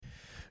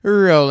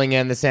Rolling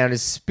and the sound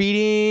is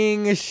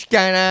speeding.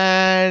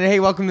 Shkanan. Hey,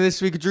 welcome to This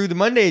Week of Drew, the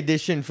Monday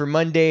edition for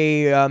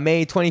Monday,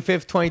 May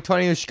 25th,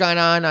 2020.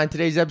 Shkanan. On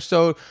today's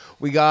episode,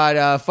 we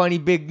got funny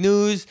big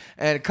news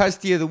and a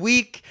custody of the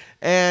week.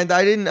 And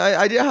I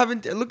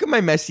haven't, look at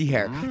my messy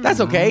hair. That's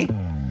okay.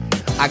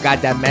 I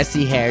got that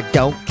messy hair,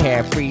 don't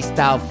care,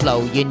 freestyle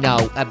flow, you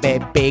know, a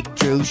big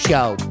Drew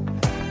show.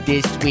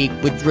 This Week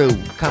with Drew,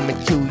 coming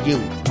to you,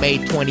 May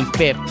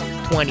 25th.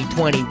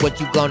 2020, what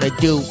you gonna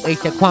do?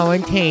 It's a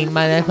quarantine,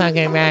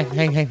 motherfucking.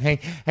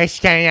 What's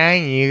going on?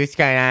 What's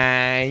going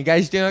on? You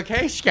guys doing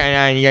okay? What's going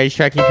on? You guys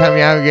fucking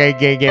coming out?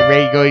 Get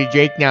ready to go to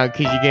Drake now,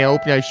 because you're gonna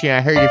open up shit.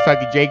 I heard your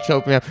fucking Drake's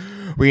open up.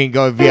 We're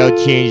gonna go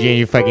VL change and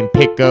you fucking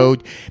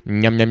pickled.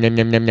 Num num num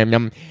num num num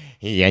num.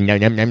 Yeah, num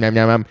num num num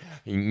num num.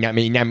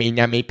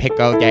 Nummy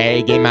pickled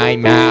egg in my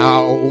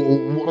mouth.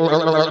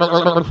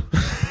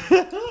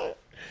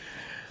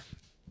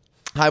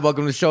 Hi,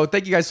 welcome to the show.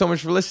 Thank you guys so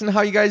much for listening.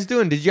 How you guys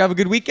doing? Did you have a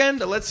good weekend?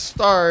 Let's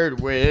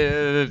start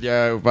with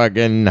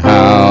fucking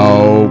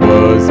how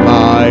was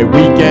my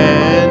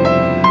weekend?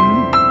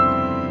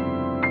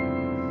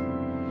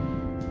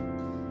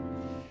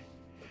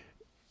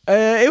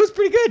 It was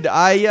pretty good.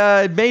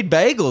 I made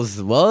bagels.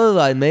 Well,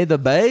 I made the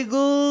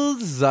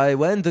bagels. I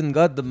went and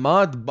got the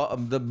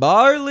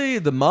barley,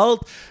 the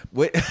malt.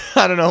 Wait,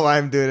 I don't know why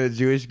I'm doing a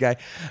Jewish guy.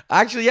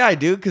 Actually, yeah, I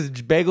do, because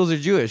bagels are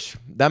Jewish.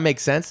 That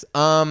makes sense.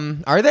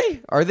 Are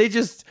they? Are they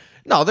just...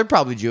 No, they're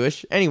probably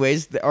Jewish.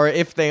 Anyways, or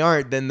if they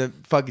aren't, then the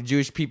fucking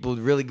Jewish people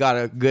really got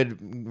a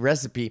good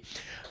recipe.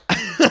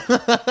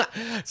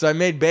 So I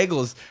made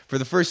bagels for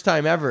the first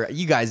time ever.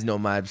 You guys know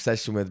my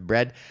obsession with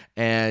bread,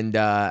 and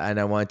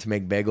I wanted to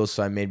make bagels,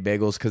 so I made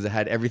bagels because it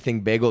had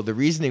everything bagel. The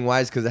reasoning why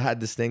is because it had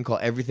this thing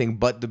called everything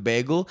but the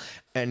bagel,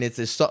 and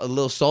it's a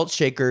little salt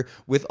shaker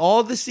with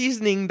all the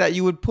seasoning that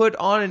you would put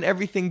on an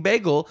everything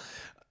bagel.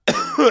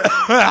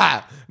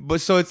 But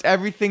so it's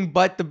everything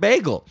but the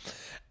bagel.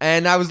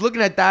 And I was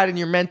looking at that, and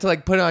you're meant to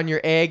like put it on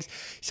your eggs.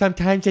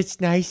 Sometimes it's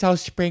nice. I'll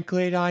sprinkle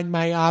it on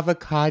my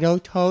avocado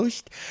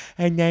toast,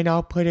 and then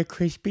I'll put a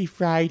crispy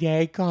fried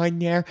egg on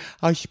there.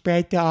 I'll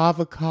spread the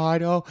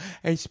avocado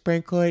and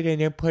sprinkle it,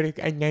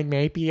 and then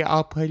maybe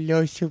I'll put a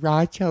little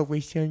sriracha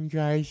with some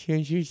rice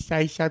and just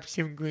slice up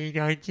some green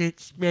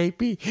onions,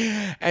 maybe.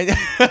 And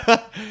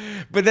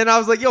but then I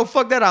was like, yo,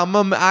 fuck that. I'm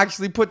gonna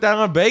actually put that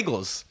on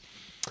bagels.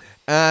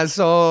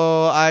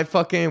 So I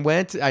fucking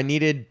went. I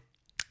needed...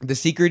 The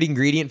secret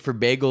ingredient for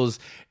bagels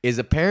is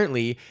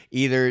apparently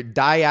either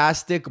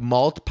diastic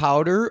malt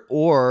powder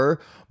or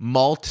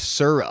malt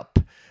syrup,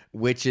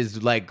 which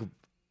is like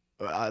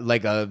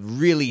a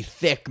really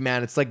thick,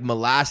 man. It's like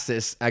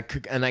molasses. I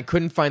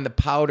couldn't find the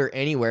powder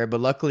anywhere,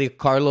 but luckily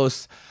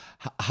Carlos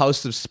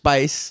House of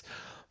Spice,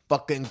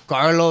 fucking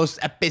Carlos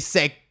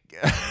Epicec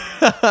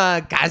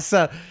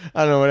Casa,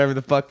 I don't know, whatever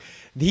the fuck.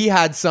 He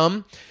had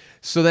some.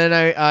 So then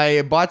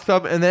I bought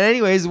some, and then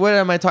anyways, what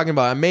am I talking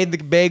about? I made the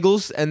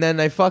bagels, and then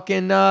I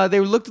fucking,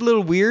 they looked a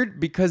little weird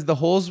because the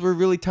holes were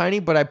really tiny,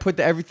 but I put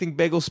the everything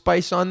bagel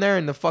spice on there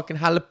and the fucking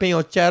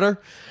jalapeno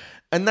cheddar,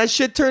 and that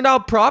shit turned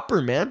out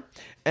proper, man.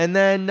 And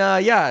then,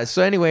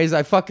 so anyways,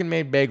 I fucking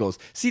made bagels.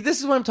 See,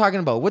 this is what I'm talking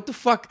about. What the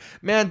fuck,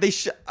 man,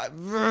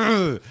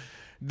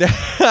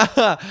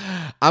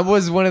 I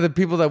was one of the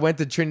people that went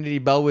to Trinity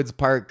Bellwoods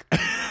Park.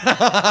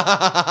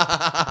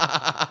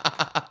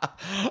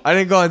 I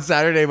didn't go on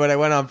Saturday, but I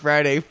went on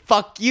Friday.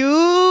 Fuck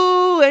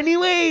you.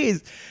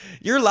 Anyways,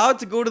 you're allowed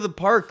to go to the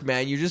park,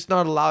 man. You're just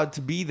not allowed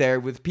to be there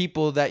with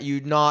people that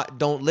you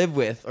don't live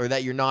with, or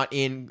that you're not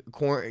in,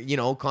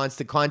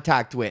 constant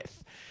contact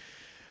with.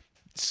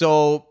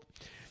 So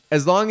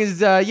as long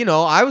as,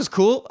 I was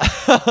cool.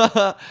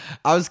 I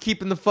was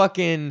keeping the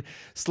fucking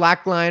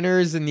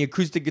slackliners and the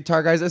acoustic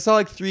guitar guys. I saw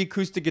like 3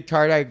 acoustic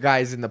guitar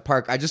guys in the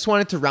park. I just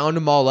wanted to round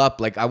them all up.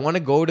 Like, I want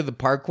to go to the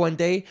park one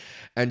day,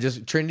 and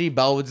just Trinity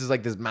Bellwoods is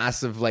like this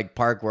massive like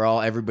park where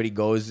everybody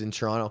goes in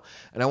Toronto.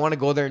 And I want to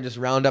go there and just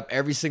round up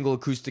every single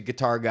acoustic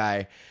guitar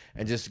guy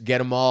and just get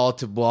them all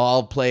to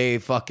all play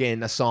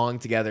fucking a song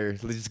together.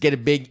 Let's just get a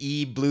big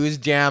E blues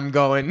jam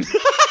going.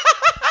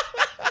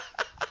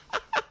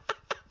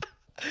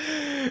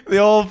 The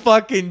old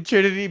fucking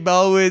Trinity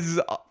Bellwoods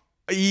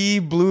E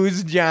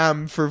blues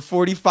jam for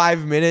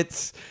 45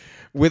 minutes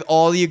with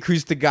all the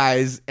acoustic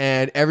guys,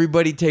 and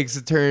everybody takes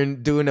a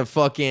turn doing a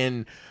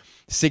fucking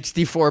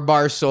 64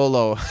 bar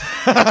solo.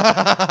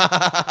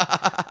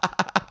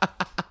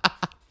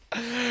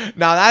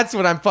 Now that's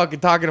what I'm fucking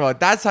talking about.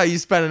 That's how you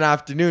spend an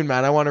afternoon,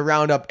 man. I want to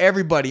round up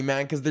everybody,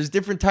 man, because there's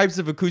different types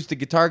of acoustic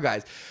guitar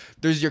guys.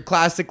 There's your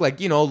classic, like,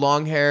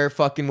 long hair,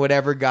 fucking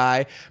whatever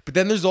guy. But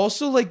then there's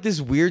also, like, this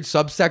weird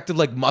subsect of,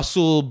 like,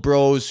 muscle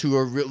bros who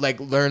are,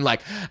 learn,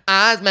 like,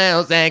 I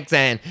smell sex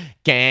and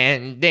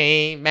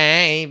candy,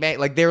 baby.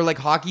 Like, they were, like,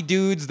 hockey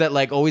dudes that,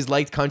 like, always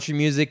liked country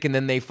music. And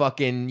then they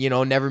fucking,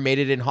 never made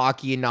it in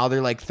hockey. And now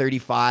they're, like,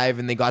 35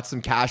 and they got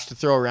some cash to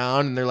throw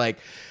around. And they're like,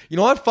 you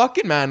know what,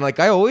 fucking, man, like,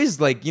 I always,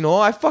 like,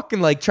 I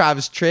fucking like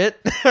Travis Tritt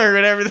or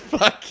whatever the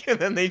fuck. And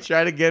then they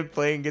try to get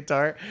playing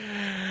guitar.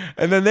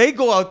 And then they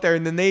go out there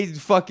and then they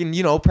fucking,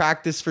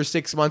 practice for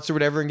 6 months or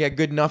whatever and get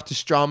good enough to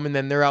strum. And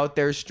then they're out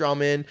there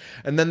strumming.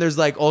 And then there's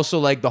like also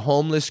like the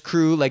homeless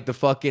crew, like the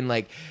fucking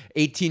like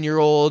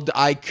 18-year-old.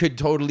 I could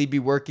totally be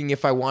working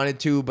if I wanted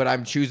to, but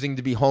I'm choosing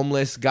to be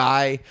homeless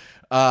guy.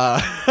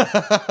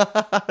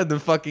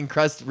 The fucking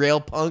crust rail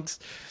punks.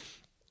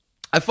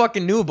 I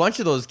fucking knew a bunch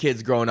of those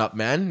kids growing up,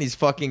 man. These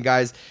fucking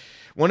guys.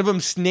 One of them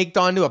snaked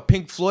onto a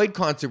Pink Floyd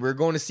concert. We were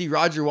going to see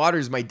Roger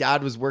Waters. My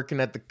dad was working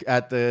at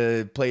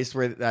the place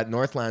at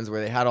Northlands where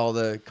they had all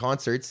the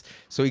concerts.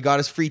 So he got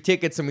us free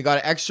tickets and we got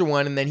an extra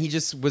one. And then he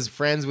just was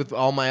friends with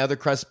all my other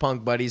crust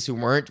punk buddies who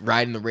weren't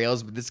riding the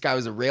rails, but this guy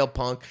was a rail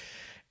punk.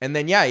 And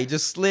then, yeah, he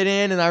just slid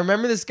in. And I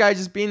remember this guy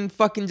just being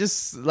fucking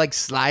just like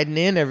sliding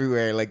in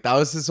everywhere. Like that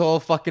was his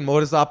whole fucking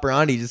modus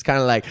operandi. Just kind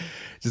of like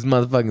just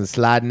motherfucking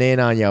sliding in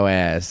on your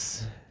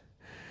ass.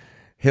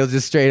 He'll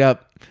just straight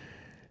up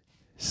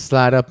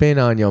slide up in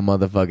on your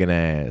motherfucking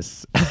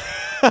ass.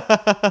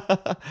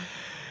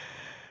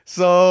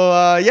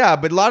 So, yeah,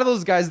 but a lot of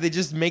those guys, they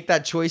just make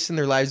that choice in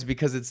their lives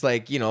because it's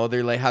like,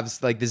 they're like have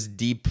like this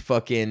deep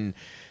fucking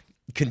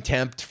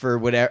contempt for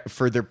whatever,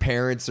 for their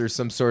parents or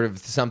some sort of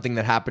something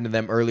that happened to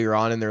them earlier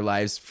on in their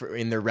lives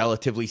in their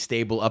relatively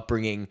stable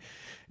upbringing,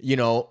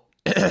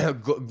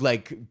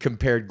 like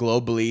compared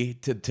globally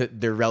to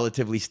their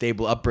relatively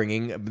stable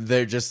upbringing.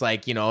 They're just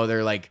like,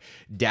 they're like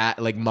dad,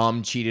 like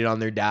mom cheated on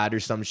their dad or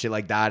some shit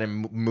like that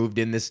and moved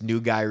in this new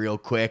guy real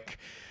quick.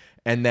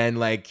 And then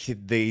like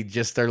they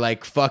just are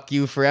like, fuck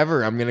you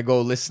forever. I'm going to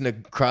go listen to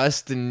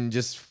crust and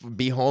just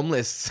be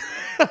homeless.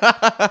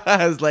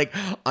 I was like,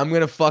 I'm going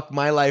to fuck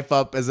my life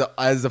up as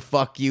a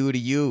fuck you to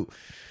you.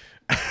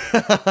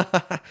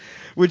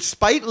 Which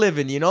spite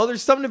living,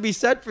 there's something to be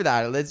said for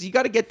that. You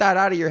got to get that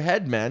out of your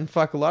head, man.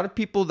 Fuck, a lot of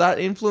people, that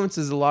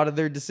influences a lot of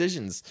their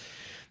decisions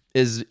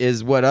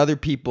is what other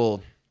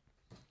people,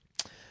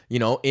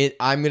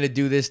 I'm going to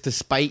do this to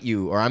spite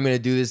you, or I'm going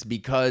to do this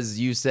because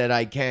you said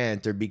I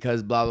can't, or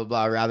because blah, blah,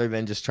 blah, rather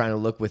than just trying to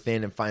look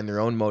within and find their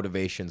own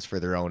motivations for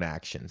their own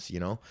actions,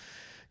 You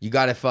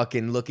got to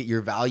fucking look at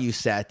your value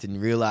set and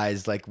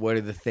realize like what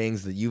are the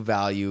things that you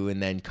value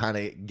and then kind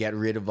of get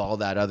rid of all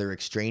that other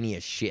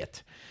extraneous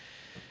shit.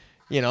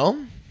 I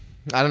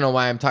don't know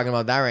why I'm talking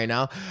about that right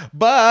now,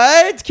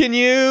 but can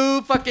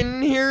you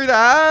fucking hear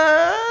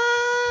that?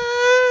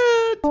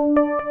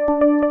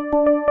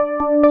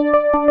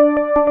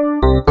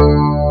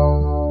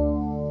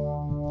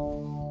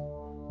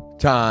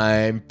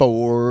 Time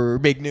for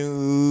big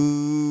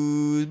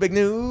news. Big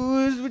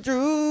news with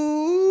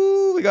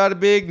Drew. We got a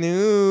big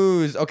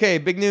news. Okay,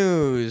 big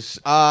news.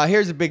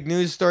 Here's a big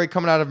news story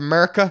coming out of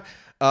America.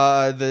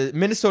 The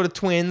Minnesota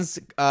Twins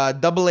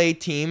AA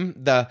team,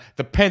 the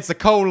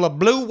Pensacola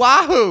Blue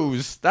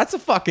Wahoos. That's a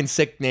fucking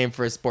sick name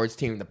for a sports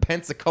team. The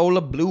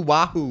Pensacola Blue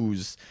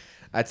Wahoos.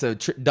 That's a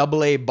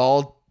AA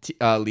ball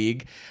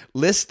league.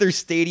 List their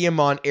stadium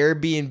on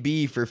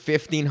Airbnb for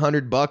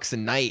 $1,500 a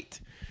night.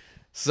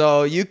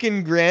 So you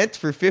can rent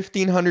for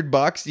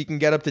 $1,500. You can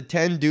get up to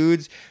 10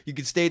 dudes. You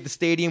can stay at the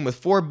stadium with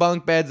 4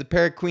 bunk beds, a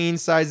pair of queen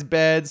size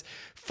beds,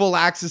 full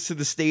access to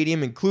the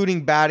stadium,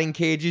 including batting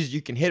cages.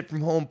 You can hit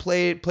from home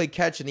plate, play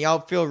catch in the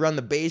outfield, run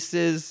the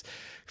bases,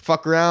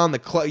 fuck around.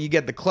 You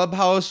get the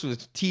clubhouse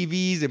with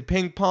TVs and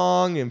ping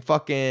pong and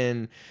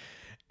fucking,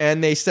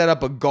 and they set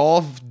up a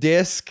golf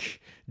disc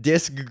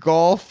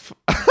golf,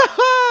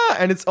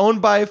 and it's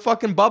owned by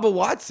fucking Bubba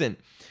Watson.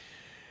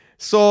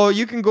 So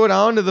you can go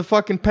down to the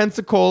fucking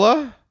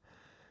Pensacola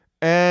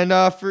and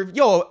at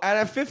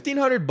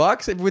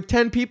 $1,500 with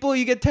 10 people,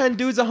 you get 10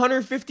 dudes,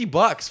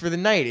 $150 for the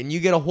night, and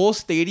you get a whole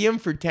stadium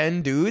for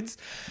 10 dudes.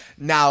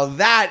 Now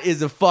that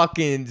is a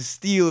fucking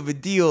steal of a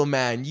deal,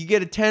 man. You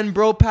get a 10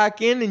 bro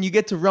pack in and you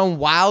get to run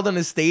wild on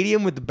a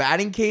stadium with the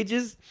batting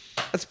cages.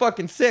 That's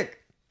fucking sick.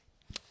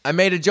 I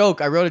made a joke.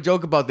 I wrote a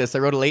joke about this. I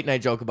wrote a late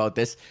night joke about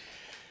this.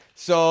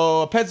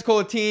 So, a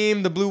Pensacola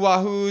team, the Blue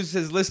Wahoos,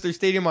 has listed their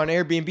stadium on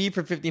Airbnb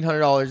for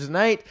 $1,500 a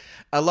night.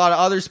 A lot of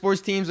other sports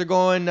teams are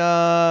going,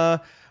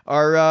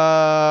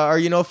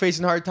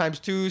 facing hard times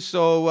too.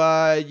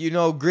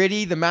 So,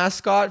 Gritty, the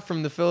mascot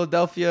from the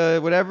Philadelphia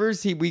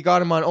whatevers, we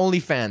got him on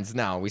OnlyFans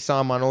now. We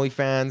saw him on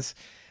OnlyFans,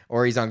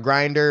 or he's on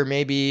Grindr,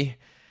 maybe.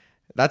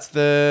 That's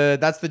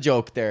the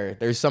joke there.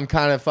 There's some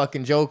kind of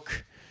fucking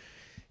joke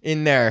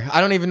in there.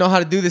 I don't even know how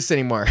to do this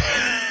anymore.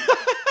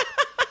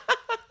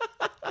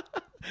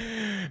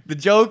 The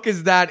joke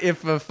is that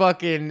if a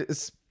fucking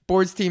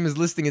sports team is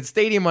listing its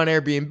stadium on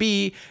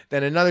Airbnb,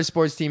 then another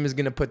sports team is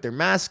going to put their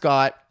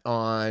mascot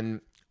on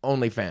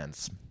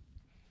OnlyFans.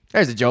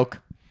 There's a joke.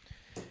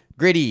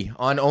 Gritty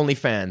on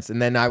OnlyFans.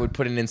 And then I would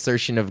put an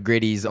insertion of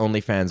Gritty's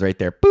OnlyFans right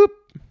there. Boop.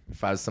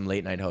 If I was some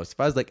late night host. If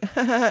I was like,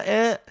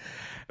 that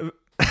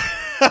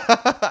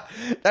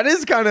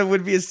is kind of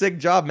would be a sick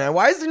job, man.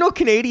 Why is there no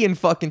Canadian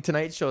fucking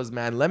Tonight shows,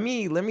 man? Let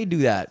me do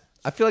that.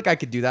 I feel like I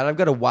could do that. I've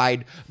got a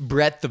wide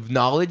breadth of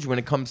knowledge when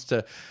it comes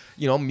to,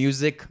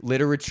 music,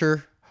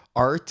 literature,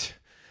 art,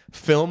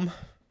 film,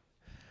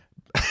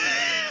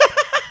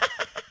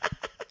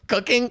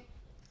 cooking.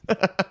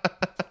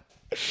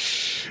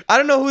 I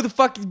don't know who the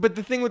fuck, but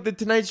the thing with the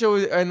Tonight Show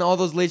and all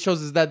those late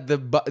shows is that the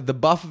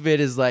buff of it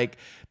is like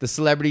the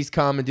celebrities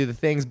come and do the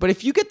things. But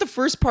if you get the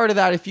first part of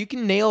that, if you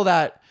can nail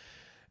that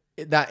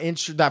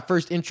intro, that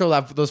first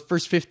intro, those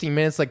first 15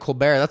 minutes like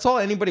Colbert, that's all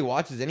anybody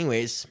watches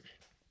anyways.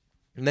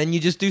 And then you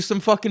just do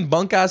some fucking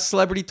bunk ass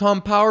celebrity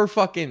Tom Power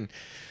fucking.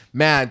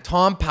 Man,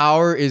 Tom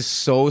Power is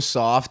so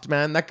soft,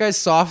 man. That guy's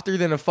softer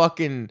than a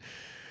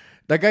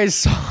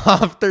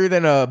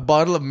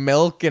bottle of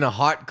milk in a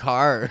hot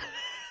car.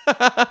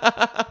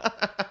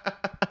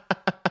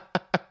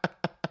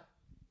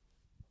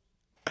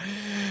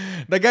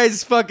 That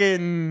guy's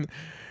fucking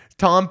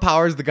Tom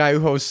Power's the guy who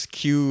hosts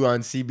Q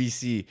on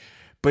CBC.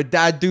 But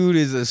that dude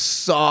is a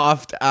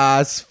soft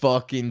ass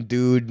fucking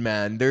dude,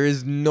 man. There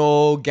is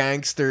no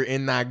gangster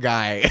in that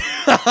guy.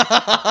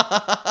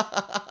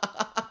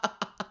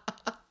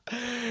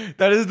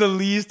 That is the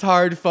least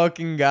hard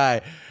fucking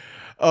guy.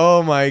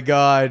 Oh my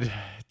God.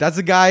 That's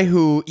a guy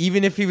who,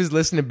 even if he was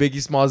listening to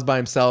Biggie Smalls by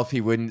himself,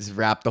 he wouldn't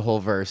rap the whole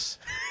verse.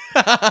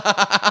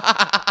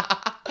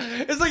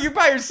 It's like you're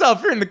by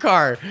yourself. You're in the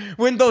car.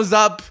 Windows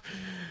up.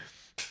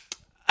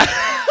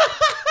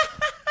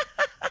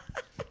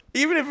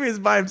 Even if he was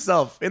by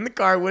himself, in the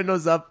car,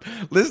 windows up,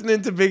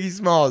 listening to Biggie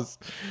Smalls.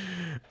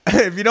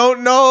 If you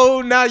don't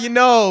know, now you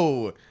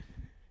know.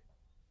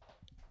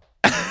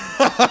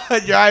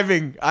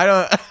 Driving. I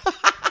don't...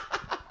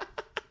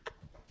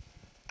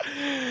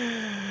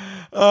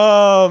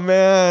 Oh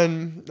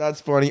man,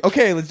 that's funny.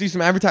 Okay, let's do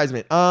some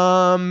advertisement.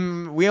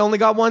 We only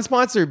got one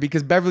sponsor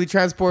because Beverly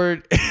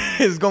Transport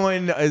is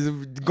going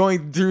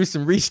through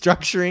some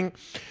restructuring.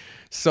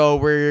 So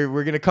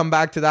we're gonna come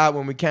back to that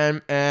when we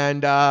can.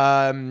 And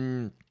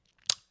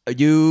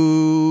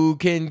you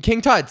can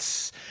King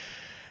Tuts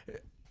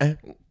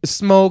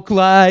smoke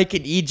like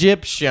an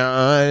Egyptian.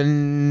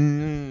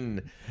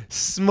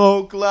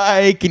 Smoke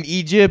like an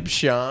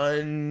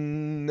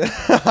Egyptian.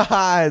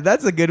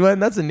 That's a good one.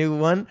 That's a new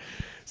one.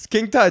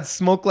 King Tuts,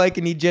 smoke like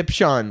an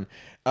Egyptian.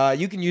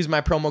 You can use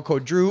my promo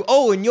code Drew.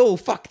 Oh, and they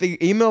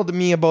emailed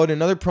me about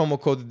another promo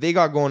code that they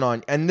got going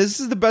on. And this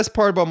is the best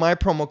part about my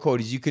promo code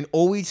is you can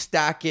always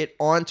stack it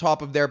on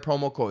top of their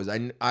promo codes.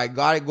 I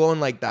got it going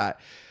like that.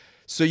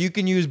 So you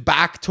can use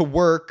back to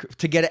work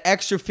to get an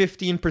extra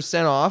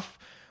 15% off.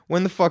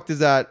 When the fuck does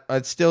that?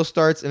 It still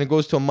starts and it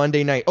goes till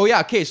Monday night. Oh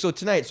yeah, okay, so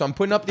tonight. So I'm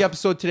putting up the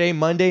episode today,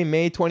 Monday,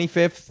 May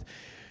 25th,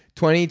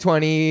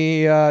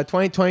 2020,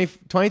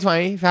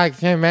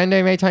 2020,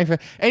 Monday, May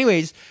 25th.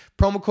 Anyways,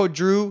 promo code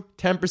Drew,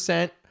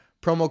 10%.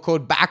 Promo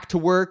code back to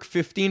work,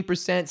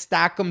 15%.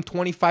 Stack them,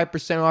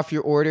 25% off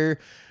your order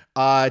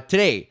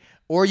today.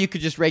 Or you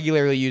could just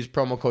regularly use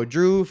promo code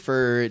Drew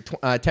for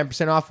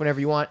 10% off whenever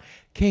you want.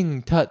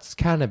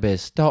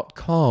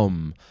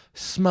 KingTutsCannabis.com.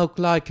 Smoke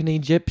like an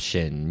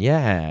Egyptian.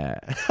 Yeah.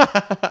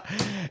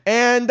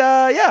 And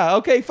yeah,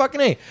 okay,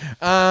 fucking A.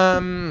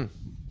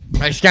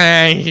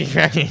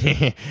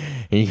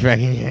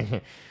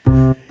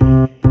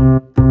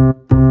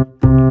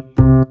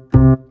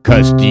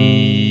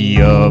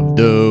 Custody of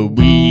the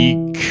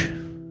week.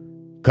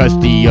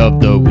 Custody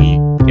of the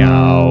week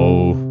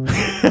now.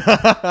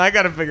 I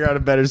gotta figure out a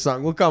better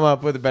song. We'll come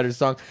up with a better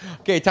song.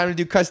 Okay, time to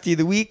do Custody of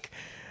the week.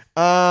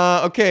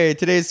 Okay,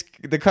 today's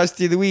the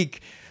Custody of the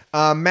week.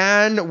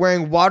 Man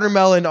wearing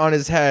watermelon on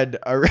his head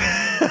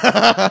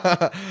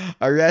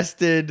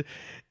arrested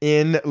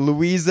in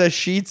Louisa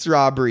Sheets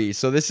robbery.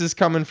 So this is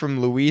coming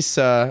from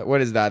Louisa.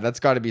 What is that? That's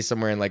got to be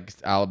somewhere in like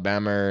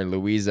Alabama or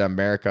Louisa,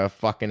 America.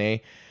 Fucking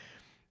A.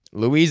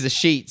 Louisa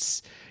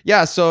Sheets.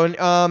 Yeah, so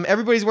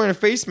everybody's wearing a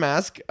face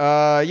mask,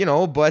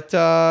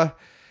 but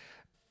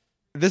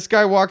this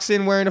guy walks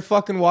in wearing a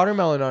fucking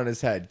watermelon on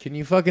his head. Can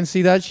you fucking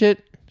see that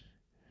shit?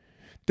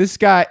 This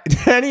guy,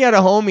 and he had a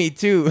homie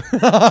too.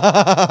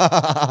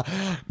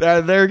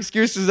 Their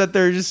excuse is that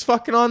they're just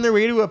fucking on their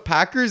way to a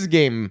Packers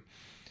game.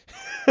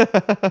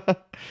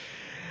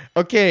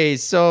 Okay,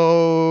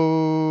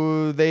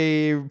 so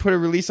they put a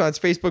release on its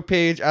Facebook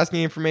page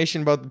asking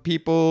information about the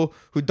people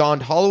who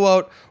donned hollow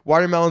out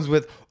watermelons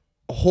with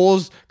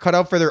holes cut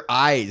out for their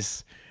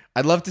eyes.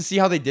 I'd love to see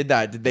how they did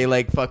that. Did they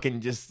like fucking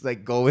just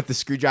like go with the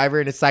screwdriver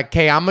and it's like,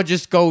 okay, I'm gonna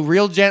just go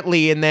real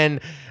gently and then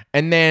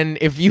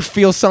if you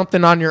feel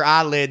something on your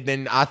eyelid,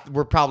 then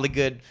we're probably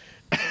good.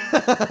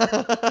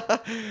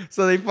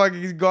 So they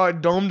fucking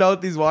domed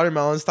out these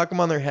watermelons, stuck them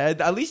on their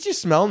head. At least you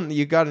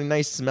got a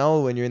nice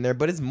smell when you're in there,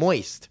 but it's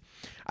moist.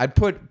 I'd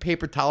put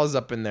paper towels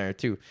up in there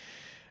too.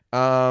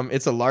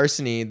 It's a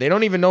larceny. They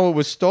don't even know it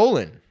was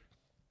stolen.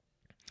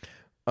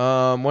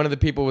 One of the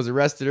people was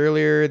arrested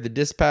earlier. The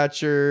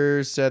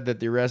dispatcher said that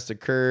the arrest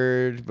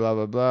occurred, blah,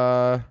 blah,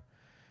 blah.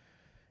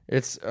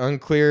 It's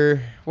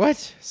unclear.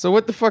 What? So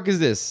what the fuck is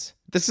this?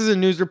 This is a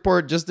news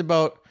report just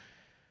about...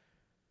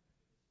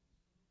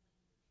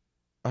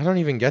 I don't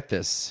even get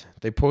this.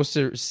 They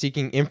posted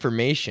seeking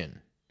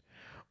information.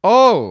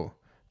 Oh!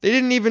 They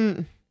didn't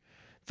even...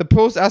 The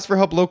post asked for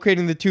help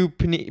locating the two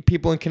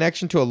people in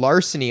connection to a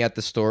larceny at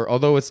the store,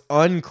 although it's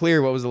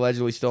unclear what was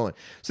allegedly stolen.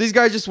 So these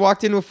guys just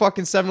walked into a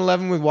fucking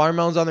 7-Eleven with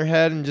watermelons on their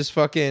head and just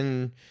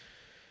fucking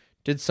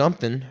did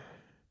something.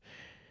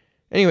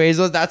 Anyways,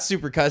 that's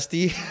super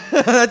custy.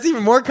 That's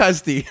even more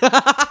custy.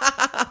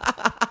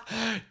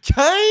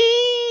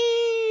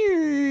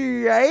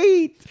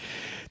 Right?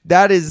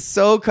 That is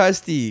so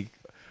custy.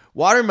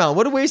 Watermelon.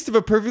 What a waste of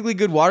a perfectly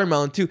good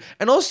watermelon too.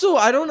 And also,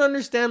 I don't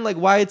understand like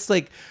why it's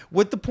like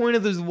what the point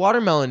of this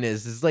watermelon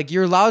is. It's like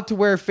you're allowed to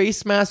wear a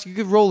face mask. You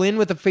could roll in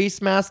with a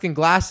face mask and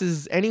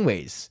glasses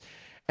anyways.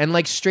 And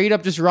like straight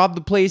up just rob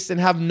the place and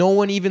have no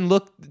one even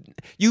look.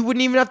 You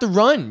wouldn't even have to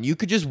run. You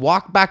could just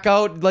walk back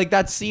out like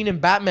that scene in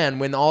Batman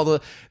when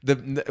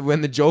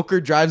when the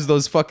Joker drives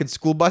those fucking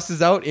school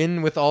buses out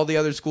in with all the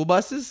other school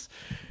buses.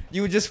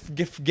 You would just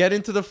get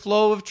into the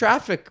flow of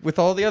traffic with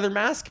all the other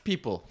masked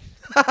people.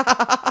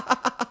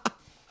 I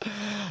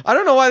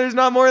don't know why there's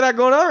not more of that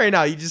going on right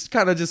now. You just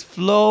kind of just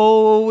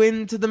flow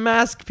into the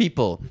masked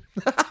people.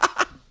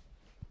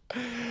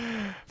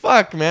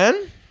 Fuck, man.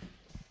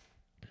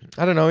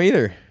 I don't know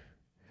either.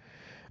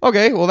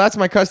 Okay, well, that's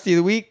my custody of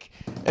the week.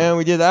 And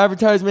we did the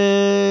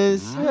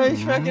advertisements. Hey,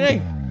 fucking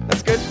hey.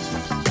 That's good.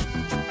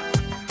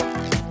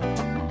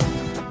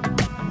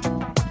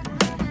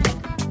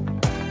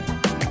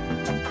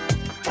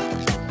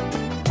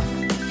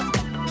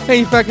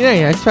 Hey, fucking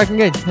hey. That's fucking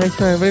good. That's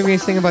what are we going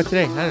to sing about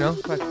today? I don't know.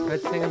 Fuck,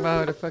 let's sing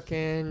about a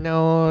fucking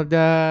old,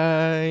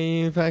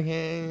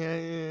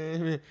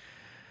 fucking...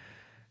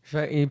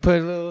 you put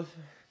a little...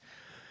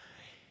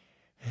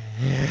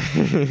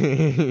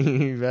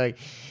 like,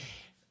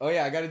 oh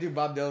yeah, I gotta do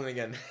Bob Dylan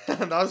again.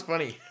 That was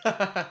funny.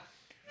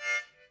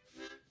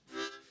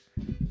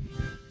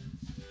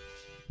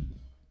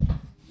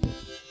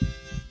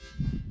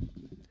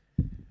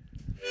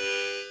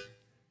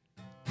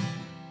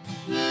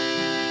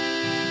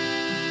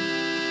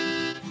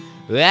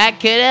 I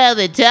cut out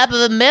the top of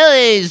a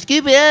melon,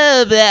 scoop it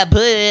up, and I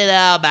put it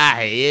on my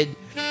head.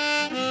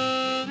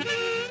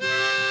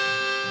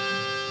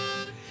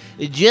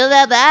 Drill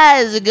out the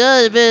eyes and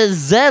go for a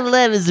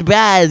 7-Eleven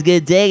surprise.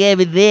 Gonna take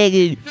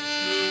everything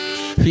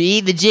and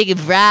eat the chicken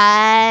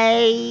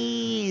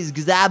fries.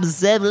 Cause I'm a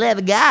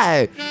 7-Eleven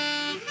guy.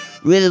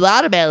 With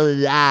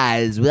watermelon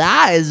eyes. With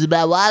eyes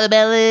about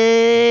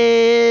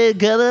watermelon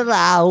coming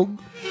along.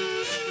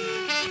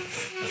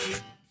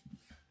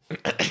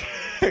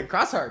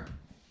 Cross harp.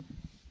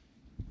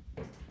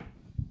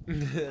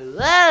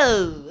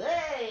 Whoa!